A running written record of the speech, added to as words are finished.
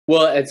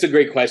Well, it's a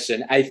great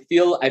question. I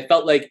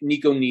felt like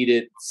Nico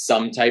needed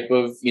some type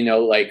of,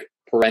 like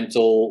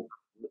parental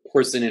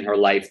person in her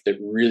life that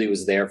really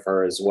was there for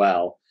her as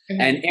well.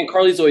 Hmm. And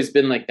Carly's always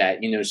been like that.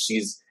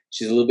 She's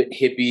a little bit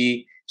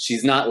hippie.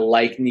 She's not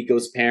like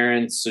Nico's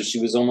parents, so she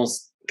was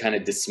almost kind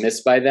of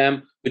dismissed by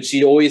them. But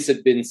she'd always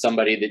have been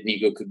somebody that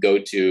Nico could go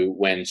to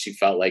when she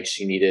felt like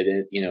she needed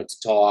it, to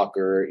talk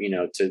or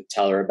to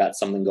tell her about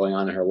something going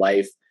on in her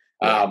life.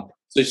 Yeah.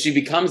 So she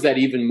becomes that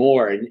even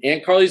more. And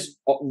Aunt Carly's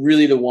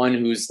really the one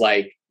who's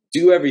like,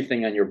 do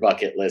everything on your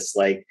bucket list,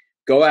 like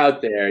go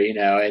out there,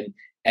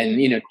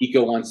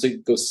 Nico wants to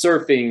go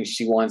surfing.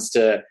 She wants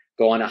to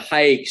go on a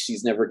hike.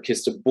 She's never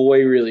kissed a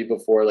boy really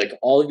before. Like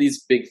all of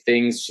these big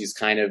things, she's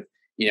kind of,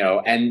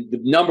 and the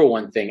number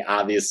one thing,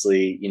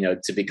 obviously,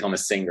 to become a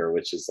singer,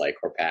 which is like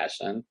her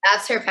passion.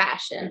 That's her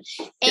passion.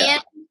 Yeah.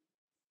 And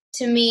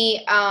to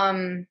me,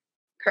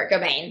 Kurt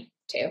Cobain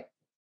too.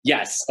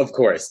 Yes, of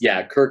course.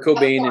 Yeah, Kurt Of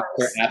Cobain is her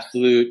course.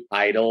 absolute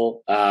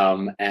idol.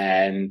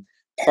 And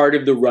part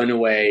of the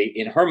runaway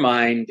in her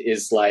mind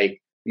is like,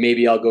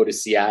 maybe I'll go to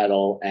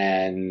Seattle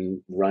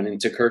and run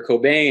into Kurt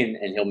Cobain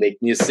and he'll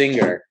make me a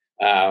singer.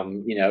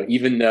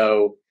 Even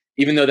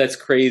though that's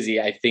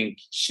crazy, I think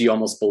she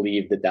almost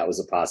believed that that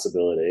was a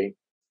possibility.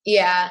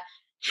 Yeah.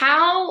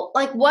 How,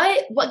 like,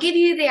 what gave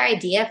you the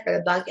idea for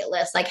the bucket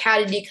list? Like, how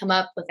did you come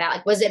up with that?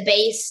 Like, was it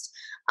based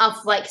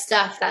off like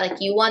stuff that like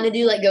you want to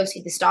do, like go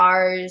see the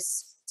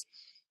stars?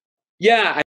 Yeah,